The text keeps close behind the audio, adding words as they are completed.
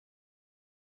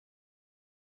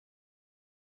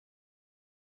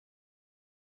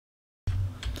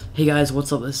Hey guys,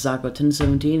 what's up? This is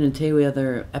Zocko1017, and today we have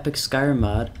their epic Skyrim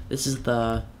mod. This is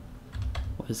the...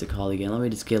 what is it called again? Let me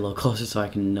just get a little closer so I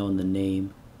can know the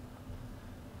name.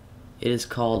 It is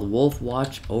called Wolf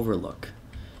Watch Overlook.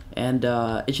 And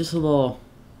it's just a little...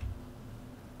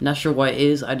 not sure what it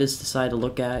is, I just decided to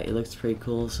look at it. It looks pretty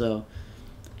cool, so...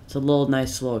 it's a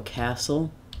nice little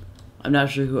castle. I'm not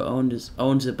sure who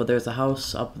owns it, but there's a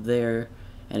house up there,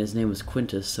 and his name was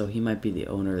Quintus, so he might be the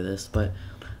owner of this, but...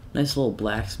 nice little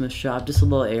blacksmith shop, just a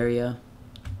little area.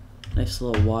 Nice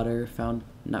little water fountain.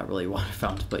 Not really water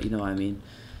fountain, but you know what I mean.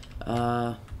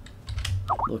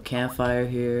 Little campfire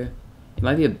here. It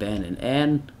might be abandoned.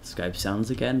 And Skype sounds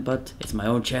again, but it's my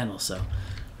own channel, so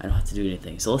I don't have to do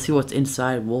anything. So let's see what's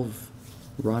inside Wolf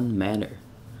Run Manor.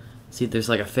 See if there's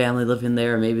like a family living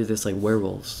there, or maybe there's like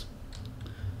werewolves.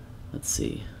 Let's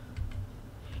see.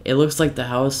 It looks like the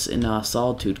house in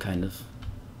Solitude, kind of.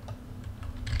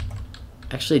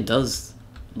 Actually, it does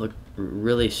look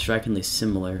really strikingly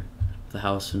similar to the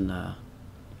house in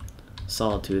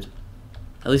Solitude,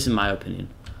 at least in my opinion,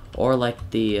 or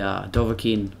like the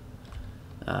Dovahkiin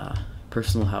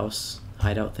personal house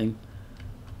hideout thing.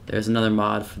 There's another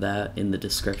mod for that in the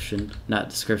description, not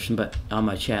description, but on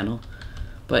my channel.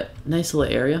 But nice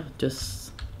little area.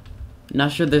 Just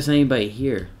not sure there's anybody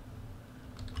here.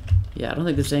 Yeah, I don't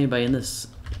think there's anybody in this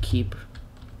keep.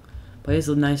 But it's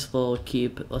a nice little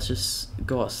keep. Let's just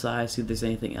go outside, see if there's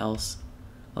anything else.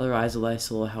 Otherwise, a nice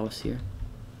little house here.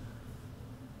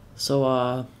 So,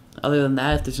 other than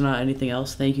that, if there's not anything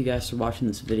else, thank you guys for watching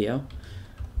this video.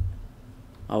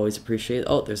 Always appreciate it.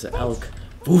 Oh, there's an elk.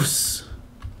 Foos!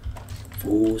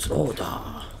 Foos, oh,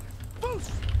 da.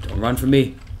 Don't run from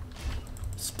me.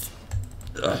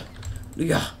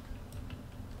 Yeah.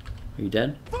 Are you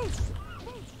dead?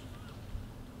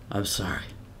 I'm sorry.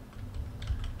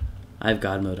 I have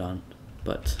God mode on,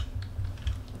 but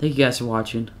thank you guys for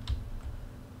watching.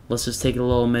 Let's just take a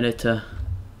little minute to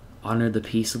honor the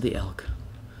peace of the elk.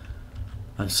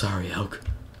 I'm sorry, elk.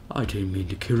 I didn't mean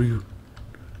to kill you.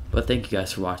 But thank you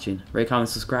guys for watching. Rate, comment,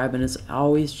 subscribe, and as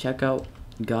always, check out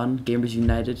Gamers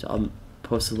United. I'll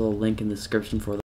post a little link in the description for